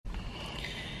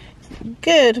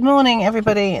Good morning,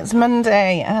 everybody. It's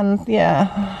Monday, and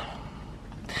yeah,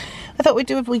 I thought we'd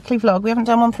do a weekly vlog. We haven't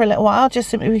done one for a little while, just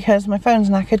simply because my phone's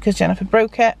knackered because Jennifer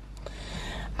broke it.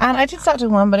 And I did start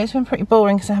doing one, but it's been pretty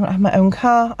boring because I haven't had my own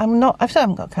car. I still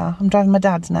haven't got a car. I'm driving my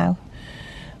dad's now.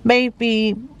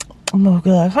 Maybe, oh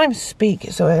god, I can't even speak.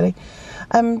 It's so early.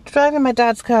 I'm driving my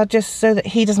dad's car just so that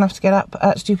he doesn't have to get up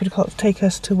at stupid o'clock to take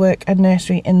us to work and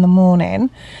nursery in the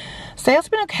morning. Sales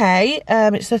have been okay.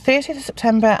 It's the 30th of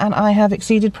September and I have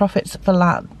exceeded profits for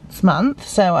last month,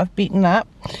 so I've beaten that.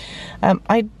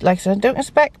 Like I said, I don't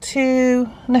expect to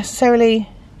necessarily.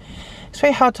 It's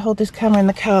very hard to hold this camera in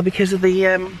the car because of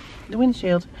the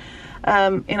windshield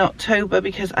in October,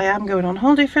 because I am going on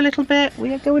holiday for a little bit.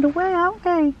 We are going away, aren't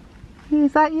we?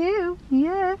 Is that you?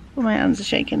 Yeah. Well, my hands are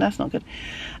shaking. That's not good.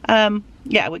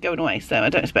 Yeah, we're going away, so I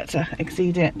don't expect to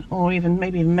exceed it or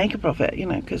maybe even make a profit, you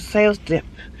know, because sales dip.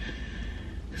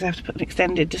 Because I have to put an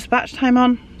extended dispatch time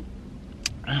on.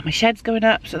 My shed's going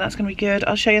up, so that's going to be good.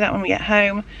 I'll show you that when we get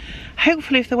home.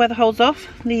 Hopefully, if the weather holds off,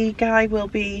 the guy will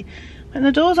be putting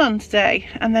the doors on today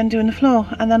and then doing the floor,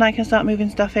 and then I can start moving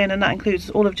stuff in, and that includes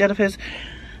all of Jennifer's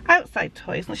outside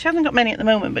toys. She hasn't got many at the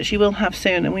moment, but she will have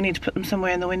soon, and we need to put them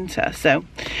somewhere in the winter. So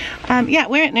yeah,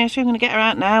 we're at nursery. I'm going to get her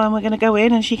out now and we're going to go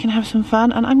in and she can have some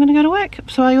fun, and I'm going to go to work.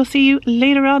 So I will see you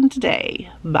later on today.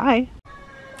 Bye.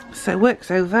 So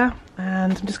work's over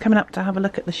and I'm just coming up to have a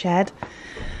look at the shed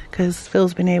because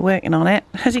Phil's been here working on it.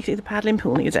 As you can see, the paddling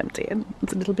pool needs emptying.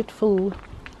 It's a little bit full.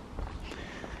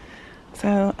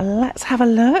 So let's have a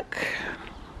look.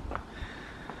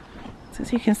 So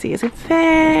as you can see, it's a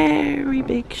very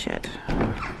big shed.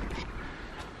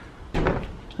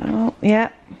 Oh, yeah.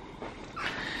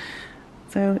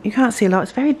 So you can't see a lot,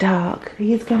 it's very dark.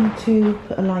 He's going to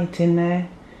put a light in there.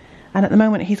 And at the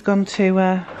moment he's gone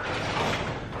to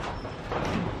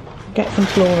get some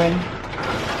flooring.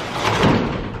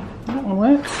 That one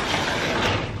works.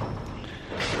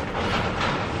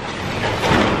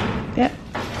 Yep.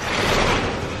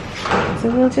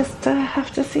 So we'll just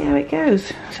have to see how it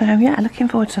goes. So yeah, looking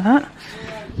forward to that.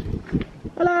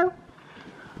 Hello.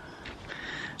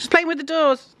 Just playing with the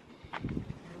doors.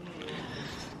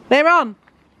 They're on.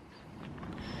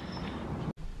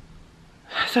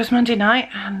 So it's Monday night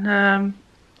and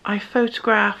I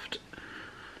photographed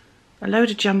a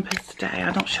load of jumpers today.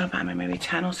 I'm not sure about maybe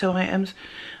 10 or so items.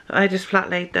 I just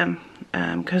flat laid them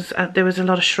because there was a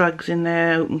lot of shrugs in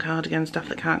there, open cardigan stuff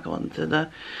that can't go onto the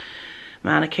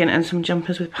mannequin, and some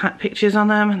jumpers with pictures on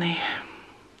them, and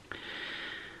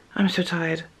I'm so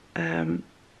tired.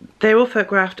 They're all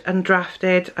photographed and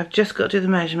drafted. I've just got to do the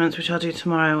measurements, which I'll do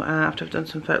tomorrow after I've done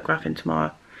some photographing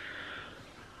tomorrow.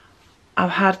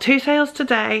 I've had 2 sales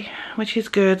today, which is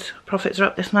good. Profits are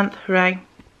up this month, hooray.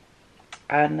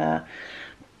 And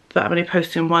but I'm only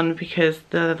posting one because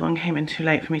the other one came in too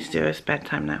late for me to do. It's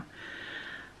bedtime now.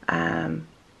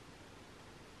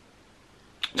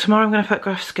 Tomorrow I'm going to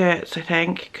photograph skirts, I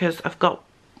think, because I've got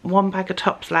 1 bag of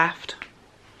tops left.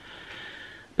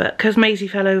 But because Maisie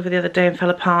fell over the other day and fell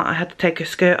apart, I had to take her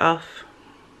skirt off.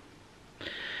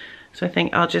 So I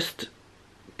think I'll just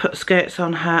put skirts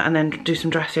on her and then do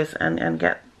some dresses and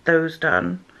get those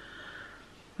done.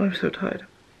 I'm so tired.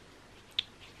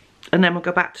 And then we'll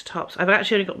go back to tops. I've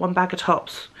actually only got 1 bag of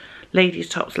tops, ladies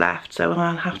tops left, so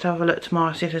I'll have to have a look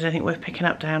tomorrow, see if there's anything worth picking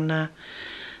up down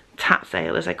Tap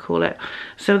Sale, as I call it.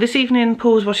 So this evening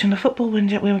Paul was watching the football when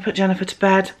we put Jennifer to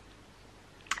bed,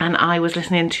 and I was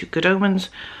listening to Good Omens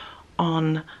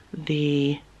on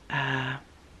the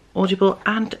Audible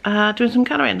and doing some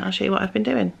colouring. I'll show you what I've been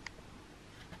doing.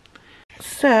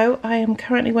 So I am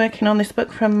currently working on this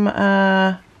book from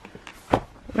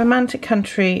Romantic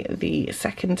Country, The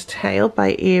Second Tale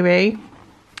by Eerie.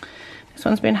 This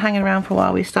one's been hanging around for a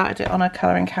while. We started it on a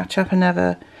colouring catch-up and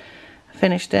never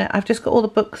finished it. I've just got all the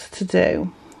books to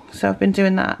do, so I've been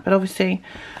doing that. But obviously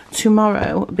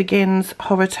tomorrow begins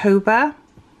Horrortober.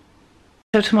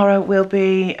 So tomorrow we'll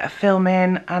be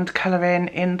filming and colouring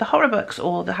in the horror books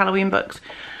or the Halloween books.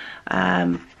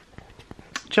 John,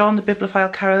 the Bibliophile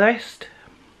Carolist.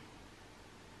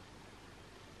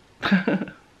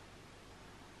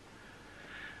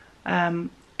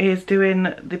 Is doing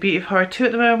The Beauty of Horror 2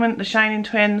 at the moment, The Shining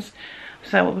Twins.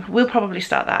 So we'll probably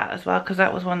start that as well, because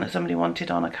that was one that somebody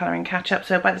wanted on a colouring catch-up.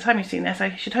 So by the time you've seen this,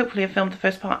 I should hopefully have filmed the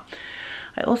first part.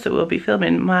 I also will be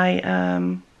filming my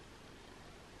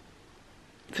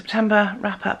September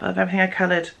wrap-up of everything I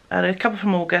coloured. A couple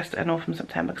from August and all from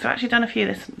September, because I've actually done a few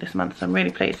this month, so I'm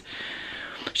really pleased.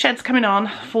 Shed's coming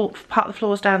on, part of the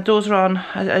floor's down, doors are on,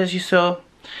 as you saw.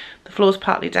 The floor's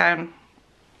partly down.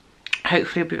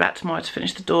 Hopefully I'll be back tomorrow to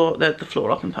finish the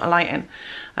floor up and put a light in.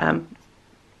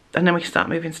 and then we can start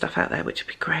moving stuff out there, which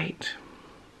would be great.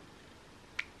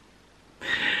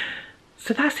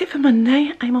 So that's it for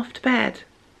Monday. I'm off to bed.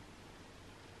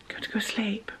 Going to go to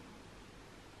sleep.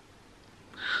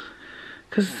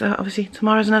 Because obviously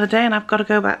tomorrow's another day and I've got to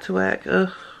go back to work.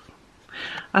 Ugh.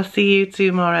 I'll see you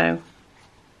tomorrow.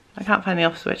 I can't find the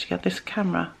off switch to get this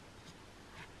camera.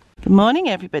 Good morning,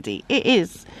 everybody. It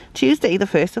is Tuesday the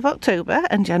 1st of October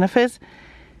and Jennifer's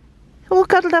all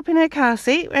cuddled up in her car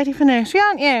seat, ready for nursery,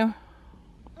 aren't you?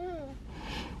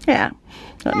 Yeah.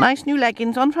 Got nice new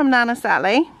leggings on from Nana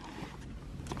Sally,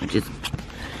 which is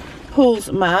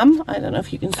Paul's mum. I don't know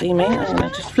if you can see me. I'm going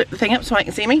to just flip the thing up so I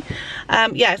can see me.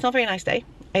 Yeah, it's not a very nice day.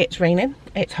 It's raining.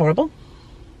 It's horrible.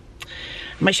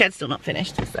 My shed's still not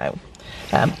finished, so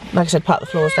like I said, part of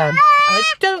the floor's down. I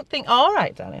don't think, all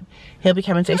right, darling, he'll be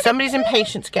coming today. Somebody's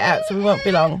impatient to get out, so we won't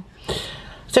be long.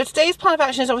 So today's plan of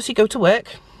action is obviously go to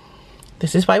work.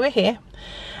 This is why we're here.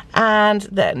 And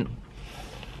then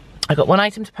I got one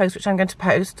item to post, which I'm going to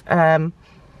post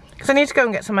because I need to go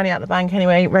and get some money out of the bank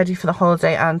anyway, ready for the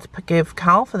holiday, and to give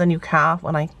Carl for the new car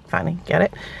when I finally get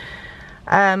it.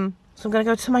 So I'm going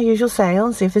to go to my usual sale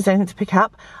and see if there's anything to pick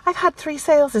up. I've had 3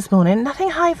 sales this morning,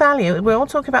 nothing high value. We're all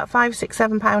talking about £5,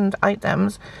 £6, £7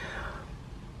 items.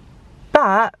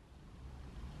 But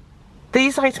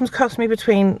these items cost me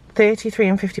between 33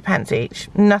 and 50 pence each.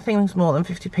 Nothing's more than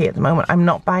 50p at the moment. I'm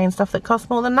not buying stuff that costs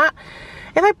more than that.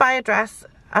 If I buy a dress,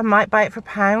 I might buy it for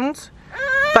 £1,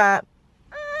 but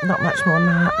not much more than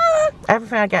that.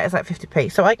 Everything I get is like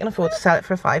 50p, so I can afford to sell it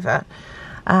for a £5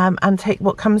 and take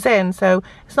what comes in. So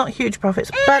it's not huge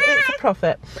profits, but it's a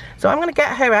profit. So I'm going to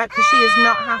get her out because she is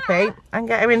not happy and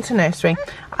get her into nursery.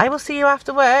 I will see you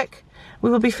after work. We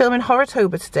will be filming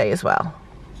Horrortober today as well,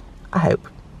 I hope.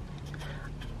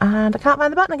 And I can't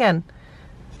find the button again.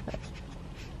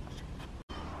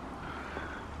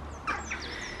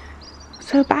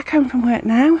 So back home from work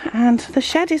now, and the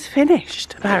shed is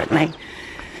finished apparently.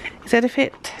 He said if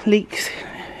it leaks,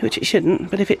 which it shouldn't,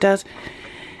 but if it does,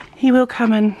 he will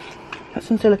come and put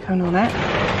some silicone on it.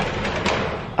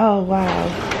 Oh wow.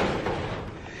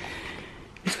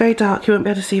 It's very dark, you won't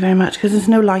be able to see very much because there's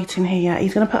no light in here yet.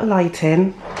 He's going to put a light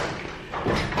in.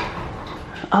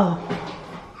 Oh.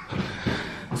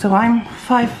 So I'm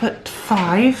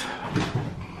 5'5",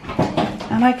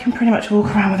 and I can pretty much walk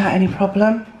around without any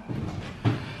problem.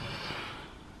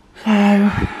 So,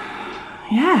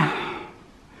 yeah.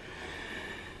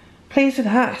 Pleased with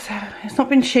that. So, it's not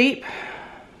been cheap,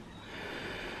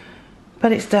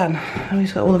 but it's done. And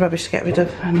we've got all the rubbish to get rid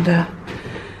of and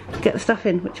get the stuff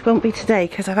in, which won't be today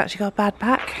because I've actually got a bad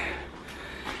back.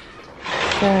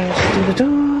 So, just do the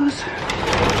doors.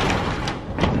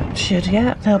 Should,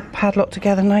 yeah, they'll padlock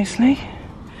together nicely.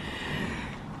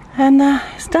 And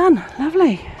it's done.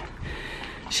 Lovely.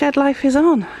 Shed life is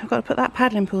on. I've got to put that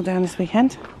paddling pool down this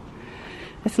weekend.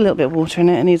 There's a little bit of water in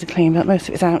it. It needs a clean, but most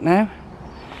of it's out now.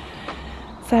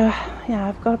 So, yeah,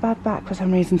 I've got a bad back for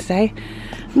some reason today.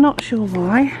 Not sure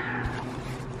why.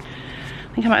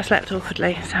 I think I might have slept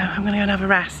awkwardly, so I'm going to go and have a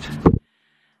rest.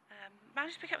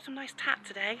 Managed to pick up some nice tat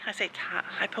today. I say tat.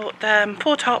 I bought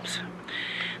 4 tops.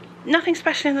 Nothing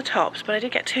special in the tops, but I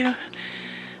did get 2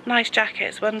 nice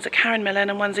jackets. One's a Karen Millen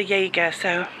and one's a Jaeger,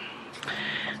 so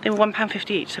they were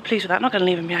 £1.50 each, so pleased with that. I'm not going to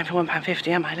leave them behind for £1.50,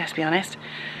 am I? Let's be honest.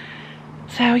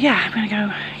 So yeah, I'm going to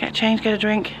go get changed, get a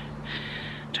drink,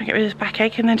 try and get rid of this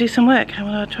backache, and then do some work. I'm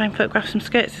going to try and photograph some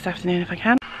skirts this afternoon if I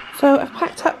can. So I've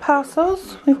packed up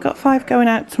parcels. We've got 5 going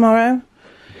out tomorrow.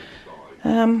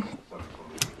 And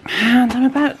I'm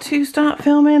about to start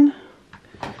filming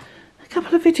a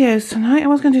couple of videos tonight. I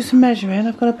was going to do some measuring.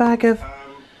 I've got a bag of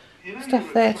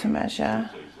stuff there to measure.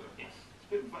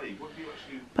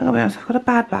 But I'll be honest, I've got a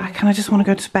bad back and I just want to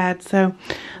go to bed. So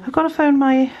I've got to film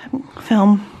my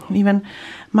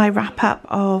wrap up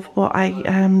of what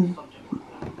I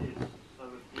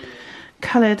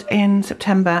coloured in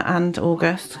September and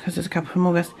August, because there's a couple from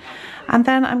August. And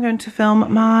then I'm going to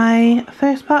film my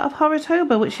first part of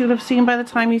Horrortober, which you'll have seen by the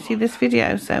time you see this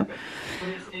video. So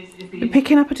we're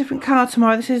picking up a different car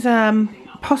tomorrow. This is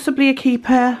possibly a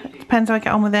keeper. It depends how I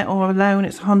get on with it, or a loan.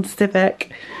 It's a Honda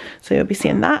Civic. So you'll be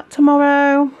seeing that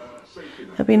tomorrow.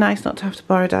 It'll be nice not to have to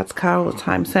borrow Dad's car all the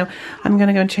time. So I'm going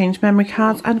to go and change memory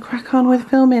cards and crack on with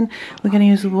filming. We're going to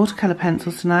use the watercolour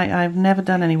pencils tonight. I've never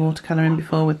done any watercolouring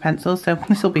before with pencils, so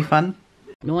this will be fun.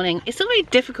 Morning. It's still very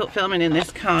difficult filming in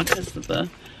this car because of the...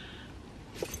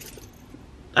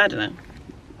 I don't know.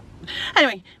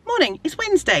 Anyway, morning. It's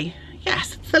Wednesday.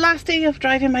 Yes, it's the last day of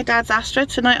driving my dad's Astra.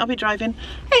 Tonight I'll be driving a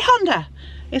Honda.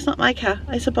 It's not my car,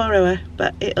 it's a borrower,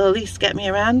 but it'll at least get me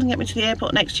around and get me to the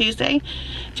airport next Tuesday.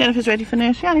 Jennifer's ready for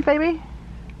nursery, aren't you, baby?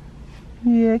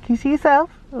 Yeah, can you see yourself?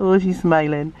 Oh, she's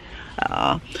smiling.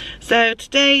 So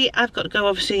today I've got to go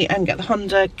obviously and get the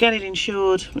Honda, get it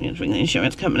insured. I'm going to ring the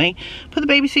insurance company, put the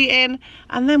baby seat in,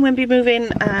 and then we'll be moving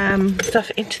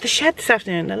stuff into the shed this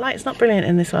afternoon. The light's not brilliant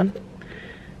in this one.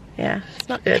 Yeah, it's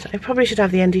not good. I probably should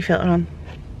have the ND filter on.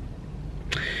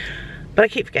 But I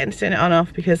keep forgetting to turn it on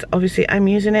off because obviously I'm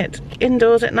using it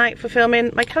indoors at night for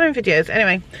filming my colouring videos.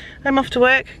 Anyway, I'm off to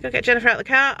work, go get Jennifer out of the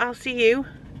car. I'll see you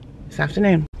this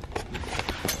afternoon.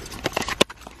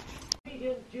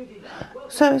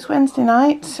 So it's Wednesday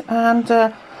night and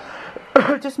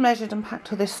I've just measured and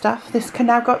packed all this stuff. This can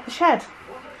now go up the shed.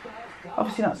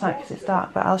 Obviously not tonight because it's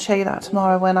dark, but I'll show you that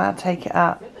tomorrow when I take it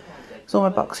up. So all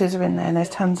my boxes are in there and there's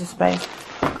tons of space.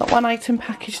 Got one item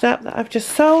packaged up that I've just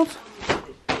sold.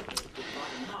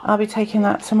 I'll be taking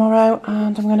that tomorrow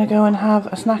and I'm going to go and have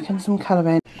a snack and some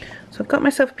colouring. So I've got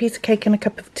myself a piece of cake and a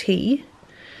cup of tea.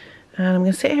 And I'm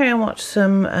going to sit here and watch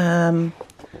some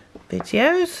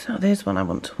videos. Oh, there's one I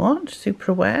want to watch.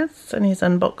 Super West and his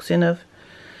unboxing of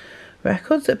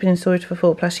records that have been in storage for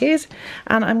 4+ years.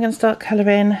 And I'm going to start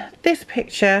colouring this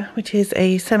picture, which is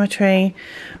a cemetery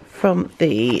from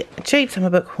the Jade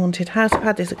Summer book Haunted House. I've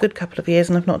had this a good couple of years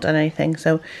and I've not done anything,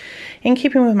 so in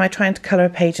keeping with my trying to colour a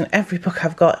page in every book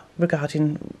I've got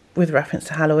with reference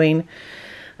to Halloween,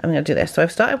 I'm going to do this. So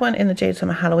I've started one in the Jade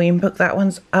Summer Halloween book. That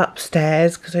one's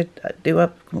upstairs because I go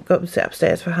up and sit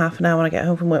upstairs for half an hour when I get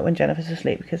home from work when Jennifer's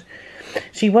asleep, because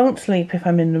she won't sleep if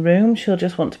I'm in the room. She'll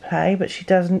just want to play, but she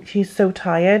doesn't. She's so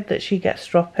tired that she gets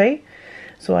stroppy.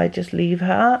 So I just leave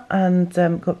her and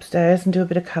go upstairs and do a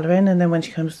bit of colouring, and then when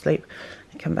she comes to sleep,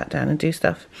 I come back down and do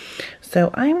stuff. So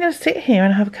I'm going to sit here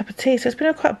and have a cup of tea. So it's been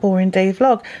a quite boring day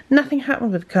vlog. Nothing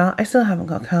happened with the car. I still haven't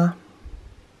got a car.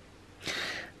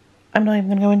 I'm not even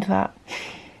going to go into that.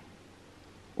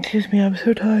 Excuse me, I'm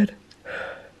so tired.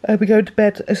 I'll be going to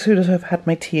bed as soon as I've had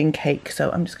my tea and cake.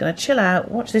 So I'm just going to chill out,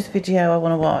 watch this video I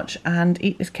want to watch, and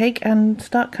eat this cake and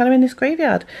start colouring this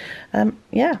graveyard.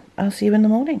 Yeah, I'll see you in the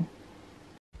morning.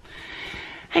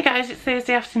 Hey guys, it's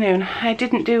Thursday afternoon. I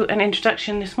didn't do an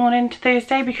introduction this morning to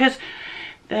Thursday because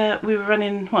we were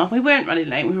running, well, we weren't running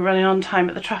late, we were running on time,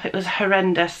 but the traffic was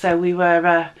horrendous, so we were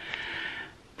a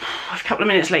couple of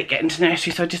minutes late getting to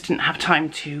nursery, so I just didn't have time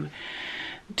to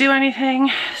do anything.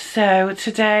 So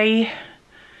today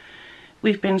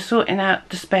we've been sorting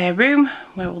out the spare room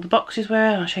where all the boxes were.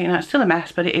 I'll show you now. It's still a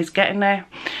mess, but it is getting there.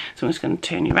 So I'm just going to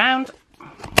turn you around.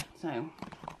 So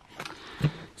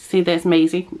see, there's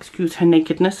Maisie, excuse her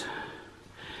nakedness.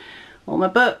 All my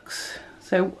books.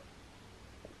 So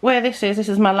where this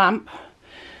is my lamp.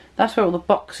 That's where all the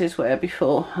boxes were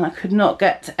before, and I could not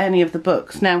get to any of the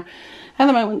books. Now, at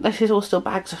the moment, this is all still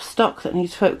bags of stock that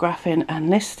needs photographing and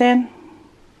listing.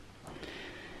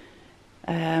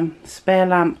 Spare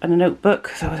lamp and a notebook,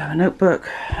 so I have a notebook.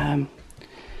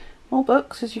 More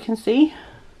books, as you can see.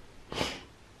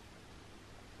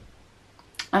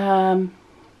 But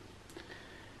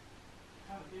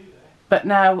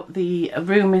now the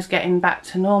room is getting back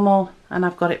to normal and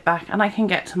I've got it back and I can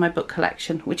get to my book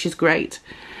collection, which is great.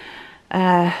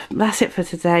 That's it for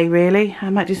today really. I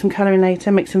might do some colouring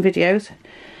later, make some videos.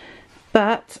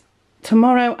 But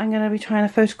tomorrow I'm going to be trying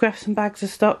to photograph some bags of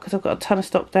stock because I've got a ton of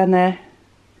stock down there.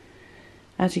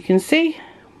 As you can see.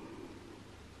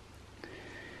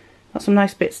 Got some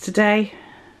nice bits today.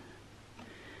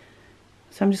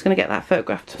 So I'm just going to get that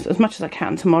photographed as much as I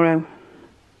can tomorrow.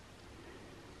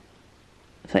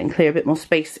 So I can clear a bit more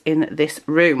space in this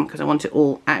room because I want it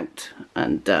all out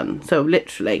and done. So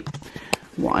literally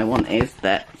what I want is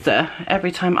that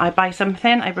every time I buy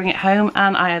something I bring it home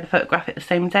and I either photograph it the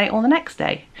same day or the next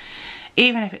day.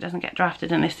 Even if it doesn't get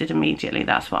drafted and listed immediately,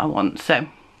 that's what I want. So I'm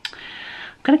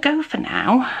going to go for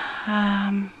now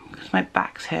because my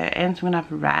back's hurting, so I'm going to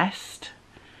have a rest.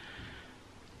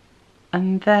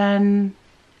 And then,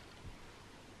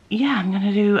 yeah, I'm going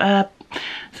to do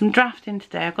some drafting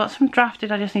today. I've got some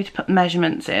drafted, I just need to put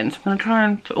measurements in. So I'm going to try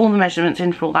and put all the measurements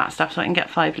in for all that stuff so I can get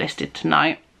 5 listed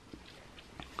tonight.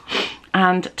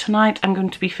 And tonight I'm going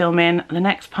to be filming the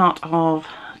next part of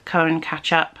Colouring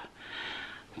Catch Up,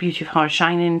 Beauty of Horror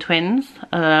Shining Twins,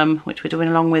 which we're doing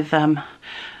along with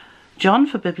John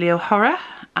for Biblio Horror.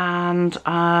 And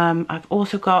I've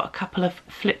also got a couple of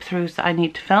flip throughs that I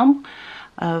need to film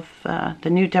of the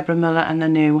new Deborah Muller and the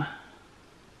new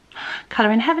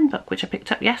Colour in Heaven book, which I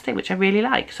picked up yesterday, which I really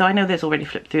like. So I know there's already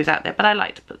flip throughs out there, but I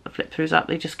like to put the flip throughs up.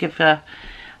 They just give a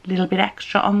little bit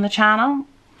extra on the channel.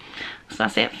 So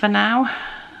that's it for now.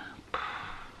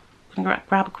 I'm gonna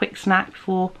grab a quick snack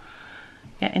before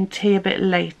getting tea a bit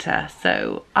later.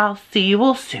 So I'll see you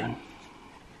all soon.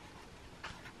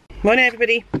 Morning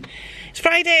everybody. It's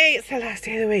Friday, it's the last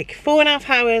day of the week. 4.5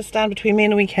 hours down between me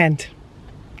and the weekend.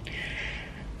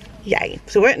 Yay.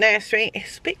 So we're at nursery.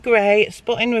 It's a bit grey, it's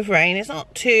spotting with rain. It's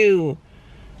not too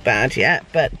bad yet,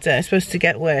 but it's supposed to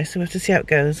get worse, so we have to see how it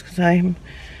goes, because I'm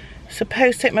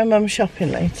supposed to take my mum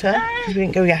shopping later, because we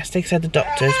didn't go yesterday because I had the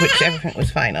doctors, which everything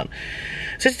was fine on.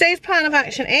 So today's plan of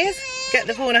action is get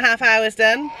the 4.5 hours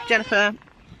done. Jennifer,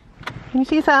 can you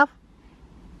see yourself?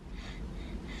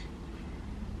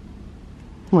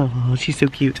 Oh, she's so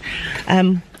cute.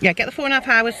 Yeah, get the 4.5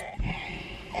 hours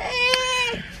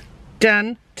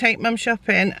done, take mum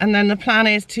shopping, and then the plan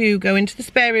is to go into the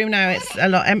spare room now, it's a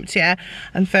lot emptier,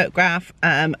 and photograph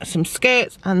some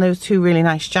skirts and those 2 really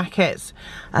nice jackets.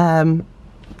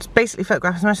 Basically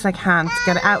photograph as much as I can to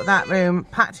get it out of that room,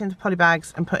 packed into poly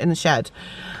bags and put in the shed,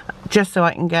 just so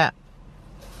I can get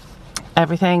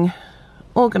everything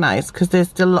organised, because there's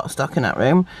still a lot of stock in that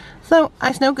room. So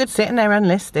it's no good sitting there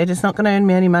unlisted, it's not going to earn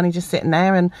me any money just sitting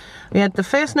there. And we had the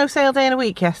first no sale day in a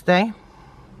week yesterday.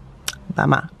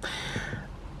 Bummer.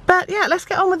 But yeah, let's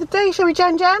get on with the day, shall we,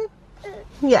 Jen?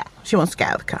 Yeah, she wants to get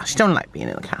out of the car. She don't like being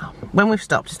in the car. When we've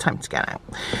stopped, it's time to get out.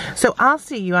 So I'll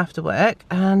see you after work,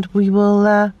 and we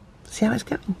will see how it's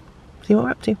going. See what we're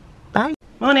up to. Bye.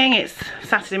 Morning, it's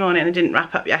Saturday morning. I didn't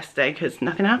wrap up yesterday because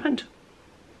nothing happened.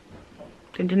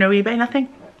 Didn't do no eBay, nothing.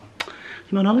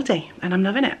 I'm on holiday and I'm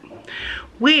loving it.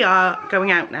 We are going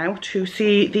out now to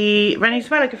see the Renée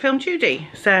Zellweger film Judy.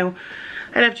 So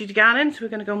I love Judy Garland, so we're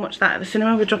going to go and watch that at the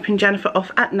cinema. We're dropping Jennifer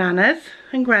off at Nana's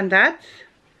and Grandad's.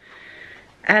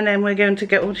 And then we're going to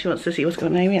go, oh, she wants to see what's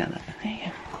going on. There you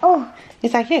go. Oh,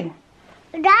 is that you?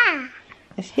 Yeah.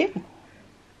 It's you.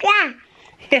 Yeah.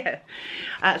 Yeah.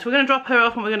 So we're going to drop her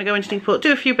off and we're going to go into Newport,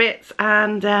 do a few bits,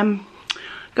 and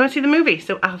go and see the movie.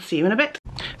 So I'll see you in a bit.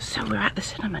 So we're at the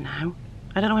cinema now.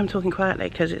 I don't know why I'm talking quietly,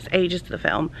 because it's ages to the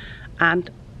film and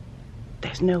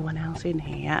there's no one else in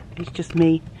here yet. It's just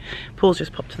me. Paul's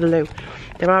just popped to the loo.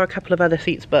 There are a couple of other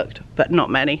seats booked, but not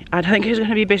many. I don't think it's going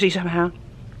to be busy somehow.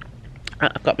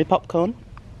 I've got my popcorn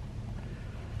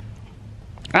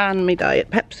and my Diet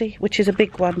Pepsi, which is a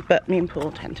big one, but me and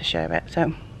Paul tend to share it.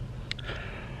 So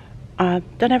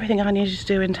I've done everything I needed to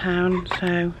do in town,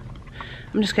 so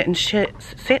I'm just getting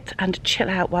sit and chill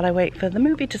out while I wait for the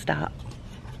movie to start.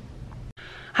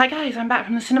 Hi guys, I'm back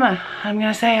from the cinema. I'm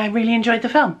going to say I really enjoyed the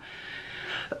film.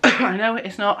 I know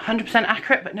it's not 100%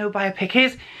 accurate, but no biopic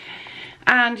is,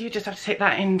 and you just have to take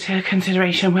that into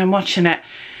consideration when watching it.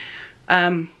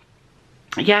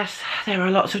 Yes, there are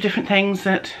lots of different things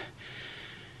that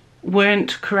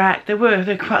weren't correct. There were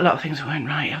quite a lot of things that weren't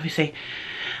right, obviously.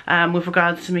 With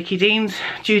regards to Mickey Deans,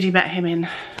 Judy met him in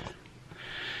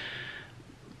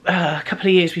a couple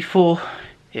of years before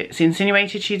it's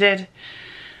insinuated she did.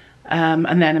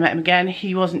 And then I met him again.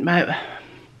 He wasn't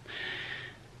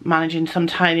managing some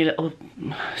tiny little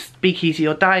speakeasy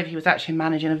or dive. He was actually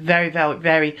managing a very, very,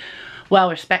 very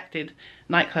well-respected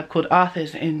nightclub called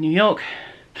Arthur's in New York.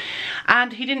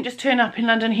 And he didn't just turn up in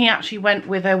London, he actually went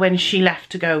with her when she left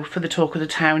to go for the Talk of the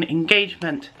Town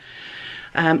engagement.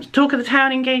 Talk of the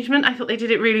Town engagement, I thought they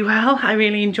did it really well. I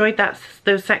really enjoyed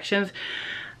those sections.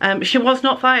 She was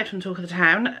not fired from Talk of the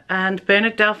Town, and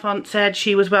Bernard Delfont said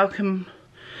she was welcome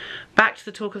back to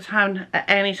the Talk of the Town at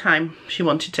any time she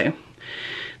wanted to.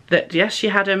 That yes, she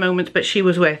had her moments, but she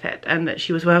was worth it, and that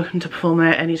she was welcome to perform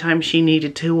there anytime she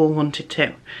needed to or wanted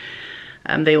to.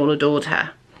 They all adored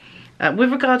her.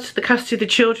 With regards to the custody of the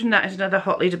children, that is another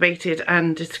hotly debated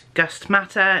and discussed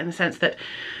matter, in the sense that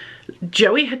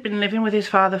Joey had been living with his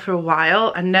father for a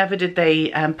while, and never did they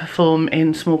perform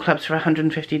in small clubs for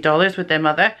 $150 with their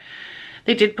mother.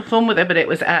 They did perform with her, but it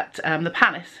was at the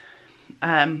Palace.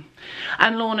 And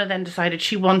Lorna then decided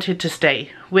she wanted to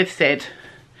stay with Sid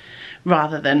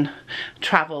rather than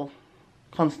travel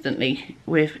constantly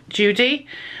with Judy.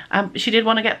 She did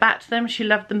want to get back to them. She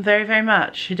loved them very, very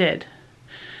much. She did.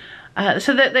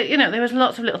 So that you know, there was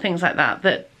lots of little things like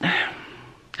that.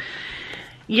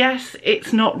 Yes,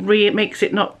 it's not real. It makes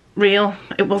it not real.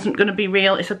 It wasn't going to be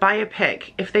real. It's a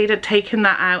biopic. If they'd have taken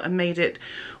that out and made it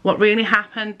what really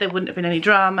happened, there wouldn't have been any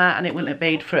drama, and it wouldn't have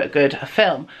made for a good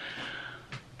film.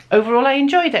 Overall, I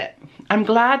enjoyed it. I'm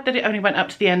glad that it only went up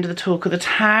to the end of the Talk of the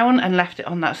Town and left it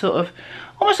on that sort of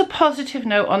almost a positive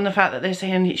note, on the fact that they're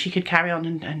saying she could carry on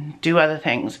and do other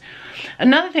things.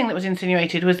 Another thing that was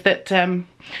insinuated was that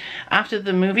after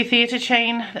the movie theatre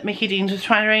chain that Mickey Deans was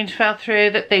trying to arrange fell through,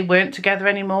 that they weren't together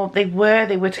anymore. They were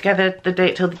together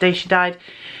till the day she died,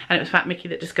 and it was Fat Mickey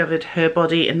that discovered her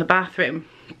body in the bathroom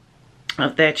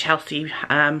of their Chelsea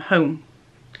home.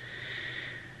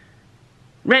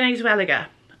 Renée Zellweger.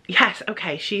 Yes,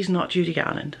 okay, she's not Judy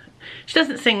Garland. She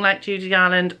doesn't sing like Judy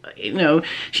Garland, you know,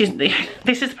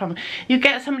 this is the problem. You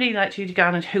get somebody like Judy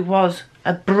Garland, who was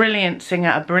a brilliant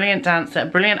singer, a brilliant dancer, a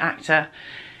brilliant actor,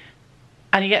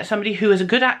 and you get somebody who is a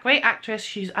good great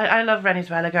actress. I love Renée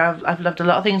Zellweger. I've loved a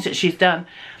lot of things that she's done.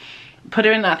 Put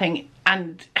her in that thing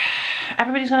and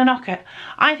everybody's gonna knock it.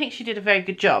 I think she did a very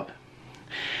good job.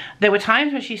 There were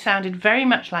times when she sounded very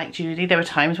much like Judy. There were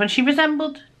times when she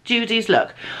resembled Judy's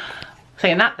look.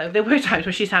 Saying that though, there were times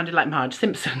when she sounded like Marge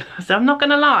Simpson. So I'm not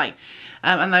gonna lie.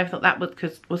 And I thought that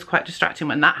was quite distracting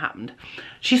when that happened.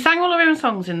 She sang all her own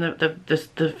songs in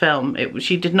the film.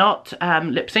 She did not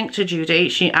lip sync to Judy.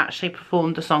 She actually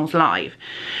performed the songs live.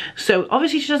 So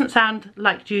obviously she doesn't sound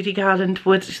like Judy Garland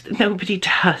would. Nobody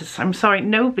does. I'm sorry,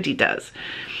 nobody does.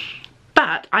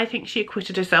 But I think she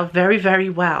acquitted herself very,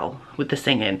 very well with the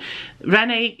singing.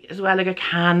 Renée Zellweger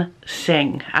can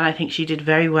sing, and I think she did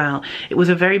very well. It was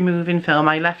a very moving film.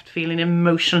 I left feeling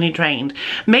emotionally drained.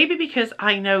 Maybe because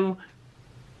I know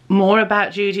more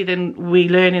about Judy than we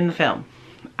learn in the film,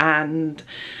 and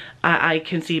I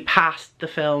can see past the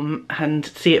film and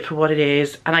see it for what it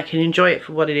is, and I can enjoy it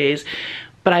for what it is,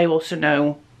 but I also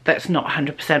know that's not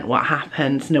 100% what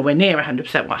happens, nowhere near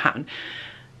 100% what happened.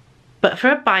 But for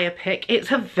a biopic,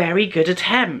 it's a very good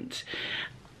attempt.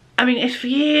 I mean, it's for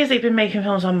years they've been making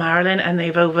films on Marilyn, and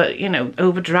they've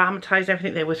over dramatized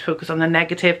everything. They always focus on the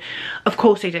negative. Of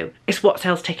course they do. It's what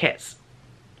sells tickets.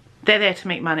 They're there to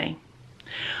make money.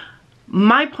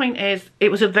 My point is,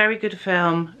 it was a very good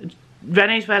film.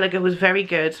 Renée Zellweger was very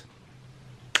good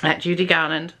at Judy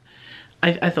Garland.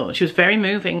 I thought she was very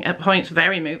moving at points,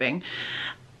 very moving.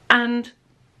 And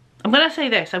I'm going to say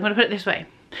this, I'm going to put it this way.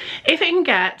 If it can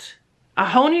get a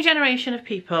whole new generation of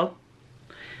people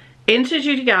into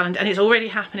Judy Garland, and it's already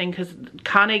happening because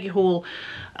Carnegie Hall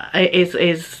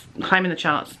is climbing the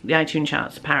charts, the iTunes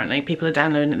charts apparently. People are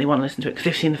downloading it, they want to listen to it because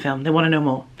they've seen the film, they want to know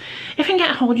more. If we can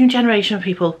get a whole new generation of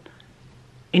people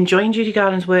enjoying Judy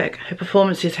Garland's work, her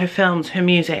performances, her films, her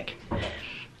music,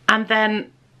 and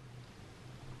then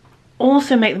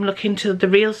also make them look into the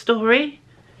real story,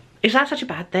 is that such a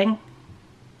bad thing?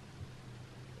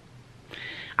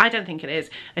 I don't think it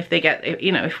is. If they get,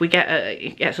 you know, if we get,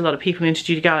 it gets a lot of people into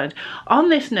Judy Garland. On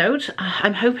this note,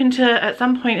 I'm hoping to, at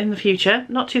some point in the future,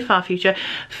 not too far future,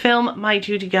 film my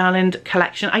Judy Garland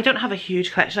collection. I don't have a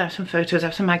huge collection. I have some photos, I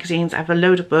have some magazines, I have a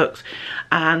load of books,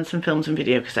 and some films and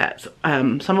video cassettes.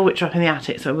 Some of which are up in the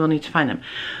attic, so we'll need to find them.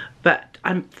 But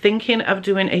I'm thinking of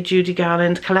doing a Judy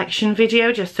Garland collection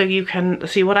video, just so you can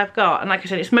see what I've got. And like I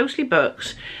said, it's mostly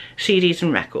books, CDs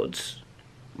and records.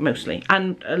 Mostly,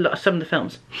 and some of the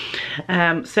films.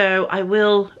 So I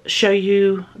will show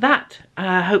you that.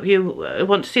 I hope you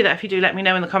want to see that. If you do, let me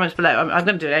know in the comments below. I'm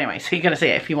going to do it anyway, so you're going to see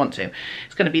it if you want to.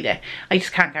 It's going to be there. I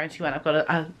just can't guarantee when. I've got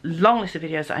a long list of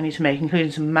videos that I need to make,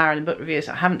 including some Marilyn book reviews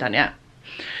that I haven't done yet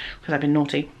because I've been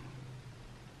naughty.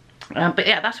 But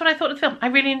yeah, that's what I thought of the film. I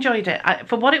really enjoyed it.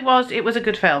 For what it was a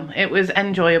good film. It was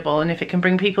enjoyable, and if it can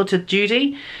bring people to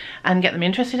Judy and get them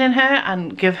interested in her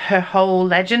and give her whole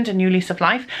legend a new lease of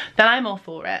life, then I'm all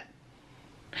for it.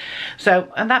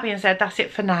 So, and that being said, that's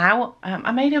it for now.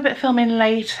 I may do a bit of filming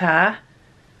later,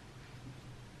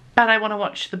 but I want to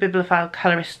watch the Bibliophile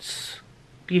Colorists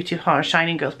Beauty of Horror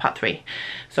Shining Girls Part 3.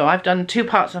 So I've done 2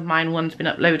 parts of mine. One's been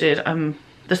uploaded.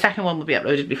 The second one will be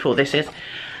uploaded before this is.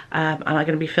 And I'm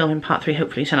going to be filming part 3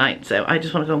 hopefully tonight, so I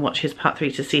just want to go and watch his part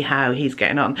 3 to see how he's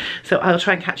getting on. So I'll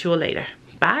try and catch you all later.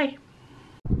 Bye!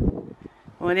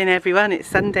 Morning everyone, it's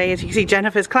Sunday. As you can see,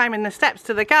 Jennifer's climbing the steps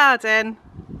to the garden.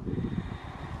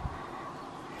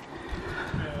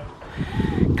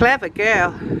 Clever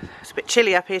girl. It's a bit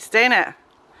chilly up here today, isn't it?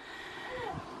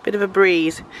 Bit of a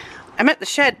breeze. I'm at the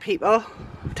shed, people.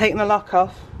 I've taken the lock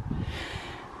off,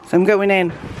 so I'm going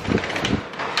in.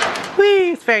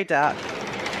 Whee! It's very dark.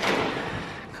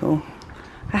 Cool.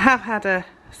 I have had a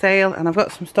sale and I've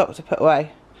got some stock to put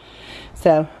away,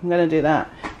 so I'm going to do that.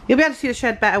 You'll be able to see the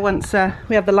shed better once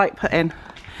we have the light put in,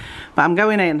 but I'm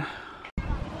going in.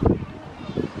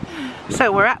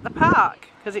 So we're at the park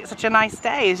because it's such a nice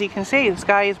day. As you can see, the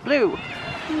sky is blue,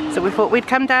 so we thought we'd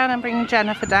come down and bring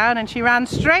Jennifer down, and she ran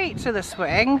straight to the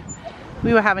swing.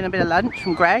 We were having a bit of lunch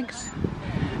from Greg's.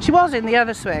 She was in the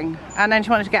other swing and then she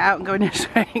wanted to get out and go in the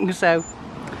swing, so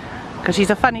because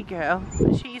she's a funny girl.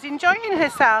 She's enjoying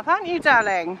herself, aren't you,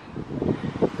 darling?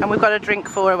 And we've got a drink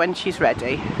for her when she's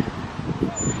ready.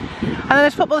 And then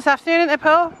there's football this afternoon, isn't there,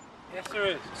 Paul? Yes, there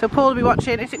is. So Paul will be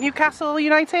watching, is it Newcastle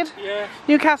United? Yeah.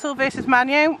 Newcastle versus Man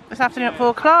U this afternoon at 4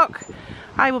 o'clock.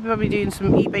 I will be probably doing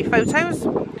some eBay photos.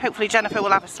 Hopefully Jennifer will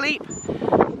have a sleep.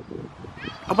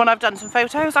 And when I've done some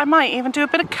photos, I might even do a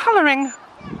bit of colouring.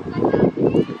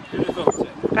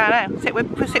 I know, sit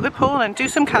with Paul and do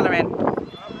some colouring.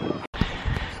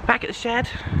 Back at the shed,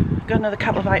 got another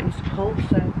couple of items to pull,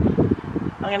 so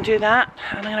I'm going to do that,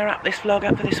 and I'm going to wrap this vlog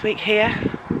up for this week here.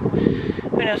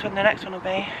 Who knows when the next one will be.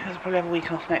 I'll probably have a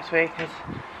week off next week because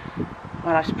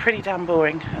my life's pretty damn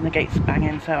boring and the gate's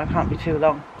banging, so I can't be too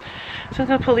long. So I'm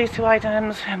going to pull these 2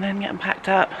 items and then get them packed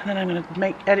up, and then I'm going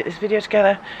to edit this video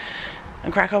together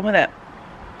and crack on with it.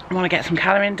 I want to get some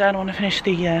colouring done. I want to finish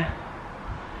the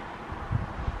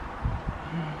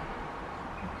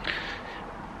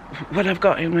what I've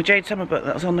got in my Jade Summer book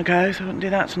that was on the go, so I wouldn't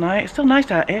do that tonight. It's still nice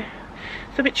out here.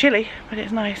 It's a bit chilly, but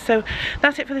it's nice. So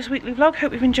that's it for this weekly vlog.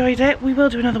 Hope you've enjoyed it. We will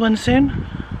do another one soon.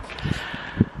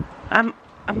 I'm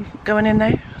going in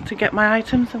now to get my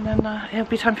items, and then it'll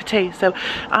be time for tea. So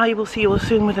I will see you all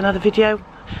soon with another video,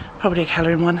 probably a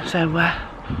colouring one. So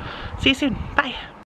see you soon. Bye.